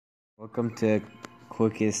Welcome to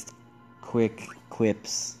quick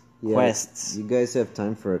quips Yeah, quests. You guys have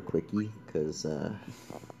time for a quickie? Because we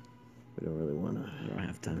don't really want to. We don't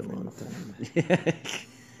have time go for on time.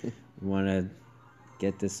 We want to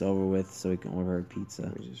get this over with so we can order our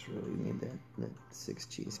pizza. We just really need that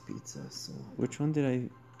 6-cheese pizza. So which one did I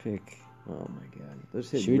pick? oh my god, let's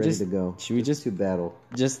hit Should we ready just to go. Should we just to battle?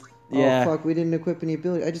 Just yeah. Oh fuck, we didn't equip any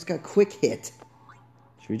ability. I just got quick hit.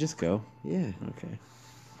 Should we just go? Yeah. Okay.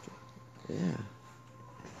 Yeah.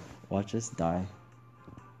 Watch us die.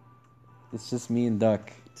 It's just me and Duck.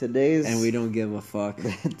 And we don't give a fuck.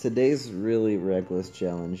 Today's really reckless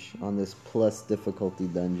challenge on this plus difficulty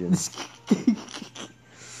dungeon.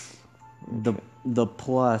 The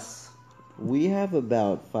plus. We have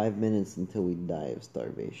about 5 minutes until we die of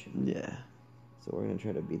starvation. Yeah. So we're gonna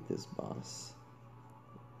try to beat this boss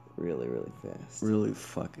really, really fast. Really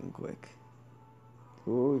fucking quick.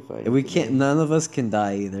 Who are we fighting? We today? can't. None of us can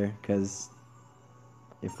die either, because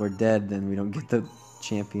if we're dead, then we don't get the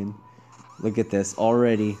champion. Look at this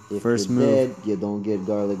already. If First you're move. dead, you don't get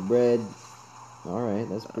garlic bread. All right,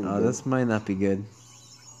 that's pretty good. This might not be good.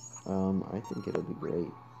 I think it'll be great.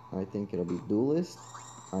 I think it'll be duelist.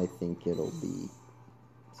 I think it'll be.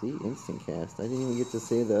 See, instant cast. I didn't even get to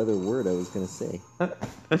say the other word I was gonna say.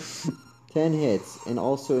 10 hits and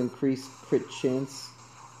also increased crit chance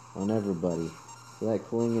on everybody. So that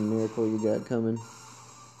cling and miracle you got coming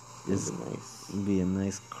is nice. Be a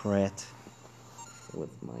nice crat.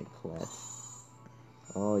 With my clat.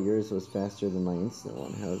 Oh, yours was faster than my instant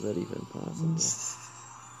one. How is that even possible?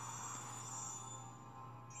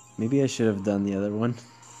 Maybe I should have done the other one.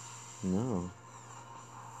 No.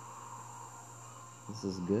 This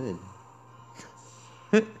is good.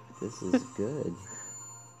 This is good.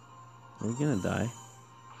 Are you gonna die?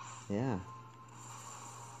 Yeah.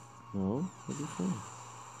 No, it'll be fine.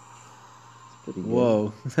 It's pretty good.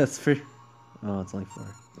 Whoa, that's pretty. Oh, it's only 4.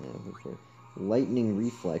 Yeah, for sure. Lightning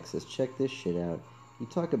reflexes. Check this shit out. You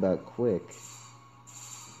talk about quick.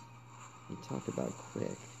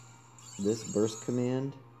 This burst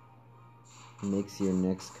command makes your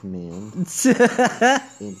next command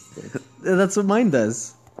instant. That's what mine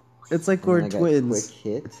does. It's like we're twins.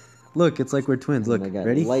 Quick hit. Look, it's like we're twins. Look,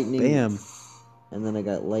 ready? Lightning, Bam. And then I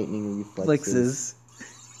got lightning reflexes. Flexes.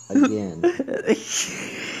 Again.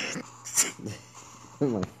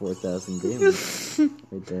 My 4,000 damage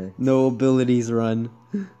right there. No abilities run.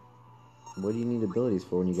 What do you need abilities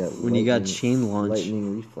for when you got you got chain launch?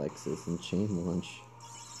 Lightning reflexes and chain launch.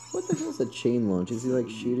 What the hell's a chain launch? Is he like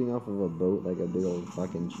shooting off of a boat like a big old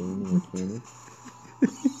fucking chain in a cannon?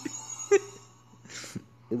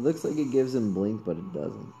 It looks like it gives him blink, but it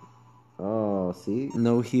doesn't. Oh, see?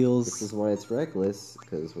 No heals. This is why it's reckless,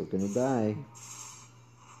 because we're gonna die.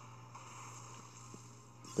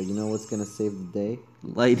 But you know what's gonna save the day?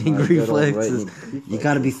 Lightning reflexes. You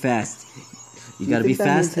gotta be fast. You gotta be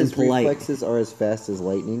fast and polite. Reflexes are as fast as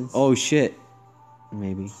lightning. Oh shit.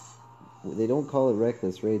 Maybe. They don't call it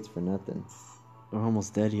reckless raids for nothing. We're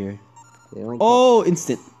almost dead here. They don't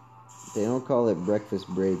instant. They don't call it breakfast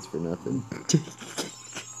braids for nothing.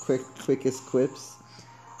 Quickest quips.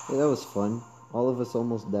 Hey, that was fun. All of us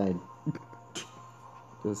almost died.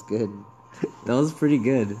 It was good. That was pretty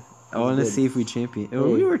good. I want to see if we champion. Hey,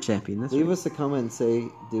 we were champion. That's leave right. us a comment and say,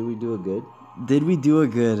 did we do a good? Did we do a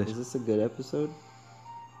good? Is this a good episode?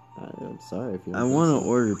 I'm sorry if you. I want to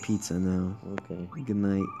order pizza now. Okay. Good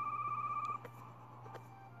night.